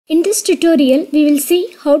In this tutorial, we will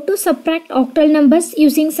see how to subtract octal numbers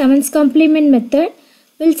using 7's complement method.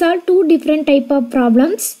 We'll solve two different type of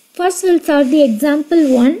problems. First, we'll solve the example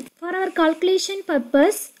 1. For our calculation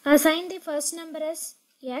purpose, assign the first number as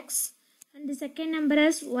x and the second number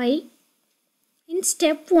as y. In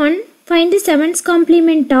step 1, find the 7's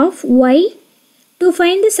complement of y. To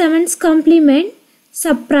find the 7's complement,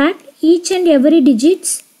 subtract each and every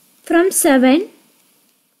digits from 7.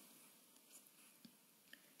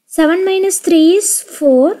 7 minus 3 is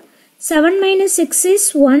 4, 7 minus 6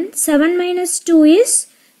 is 1, 7 minus 2 is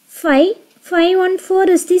 5, 5 and 4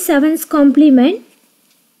 is the 7's complement.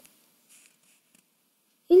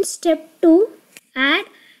 In step 2, add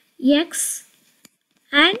x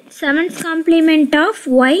and 7's complement of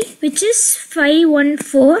y, which is 5, 1,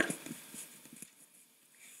 4.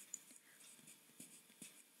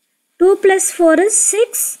 2 plus 4 is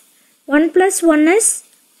 6, 1 plus 1 is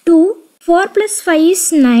 2. 4 plus 5 is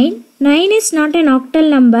 9. 9 is not an octal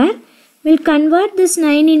number. We'll convert this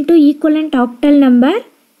 9 into equivalent octal number.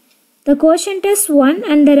 The quotient is 1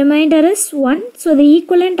 and the remainder is 1. So the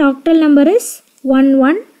equivalent octal number is 1,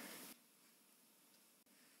 1.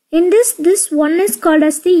 In this 1 is called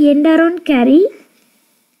as the end around carry.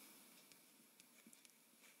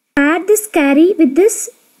 Add this carry with this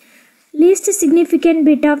least significant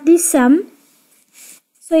bit of the sum.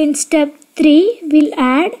 So in step 3, we'll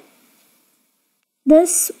add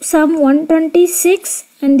this sum 126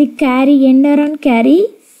 and the carry end around carry.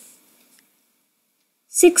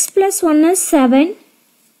 6 plus 1 is 7,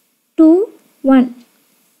 2, 1.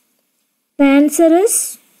 The answer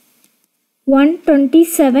is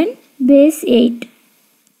 127 base 8.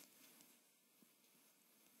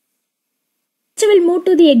 So we'll move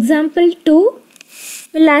to the example 2.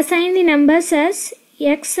 We'll assign the numbers as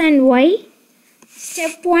x and y.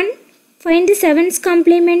 Step 1. Find the 7's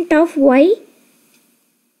complement of y.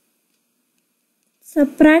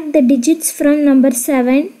 Subtract the digits from number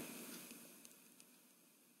 7.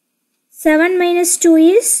 7 minus 2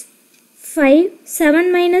 is 5. 7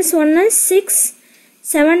 minus 1 is 6.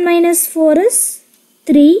 7 minus 4 is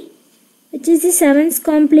 3, which is the 7's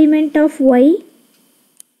complement of y.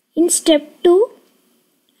 In step 2,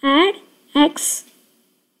 add x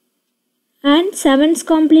and 7's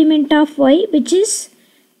complement of y, which is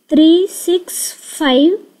 3, 6,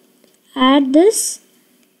 5. Add this.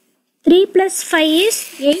 3 plus 5 is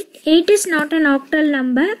 8. 8 is not an octal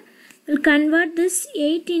number. We'll convert this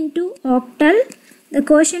 8 into octal. The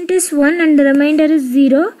quotient is 1 and the remainder is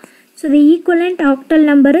 0. So the equivalent octal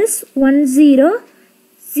number is 1, 0.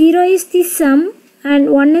 0 is the sum and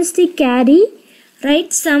 1 is the carry.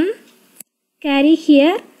 Write sum, carry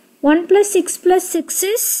here. 1 plus 6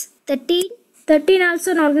 is 13. 13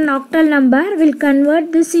 also not an octal number. We'll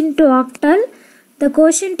convert this into octal. The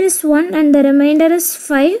quotient is 1 and the remainder is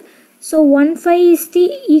 5. So 1, 5 is the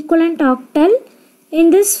equivalent octal. In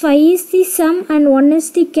this 5 is the sum and 1 is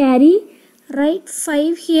the carry. Write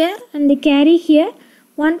 5 here and the carry here.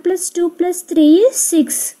 1 plus 2 plus 3 is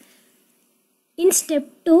 6. In step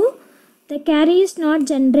 2, the carry is not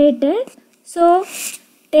generated. So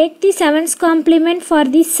take the 7's complement for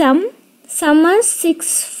the sum. Sum is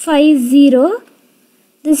 650.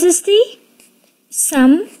 This is the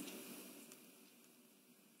sum.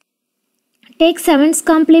 Take 7's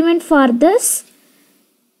complement for this.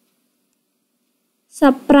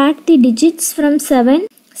 Subtract the digits from 7.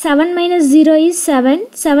 7 minus 0 is 7.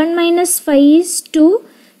 7 minus 5 is 2.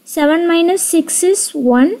 7 minus 6 is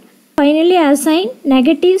 1. Finally assign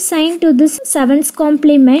negative sign to this 7's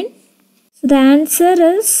complement. So the answer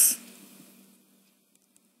is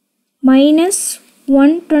minus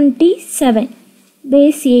 127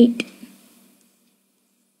 base 8.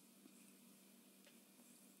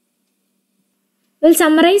 We'll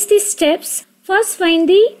summarize the steps. First, find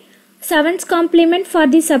the 7's complement for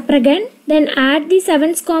the subtrahend. Then add the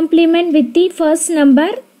 7's complement with the first number.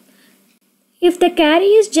 If the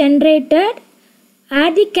carry is generated,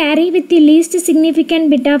 add the carry with the least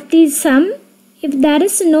significant bit of the sum. If there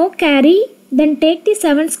is no carry, then take the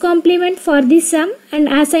 7's complement for the sum and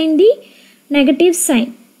assign the negative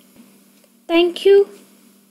sign. Thank you.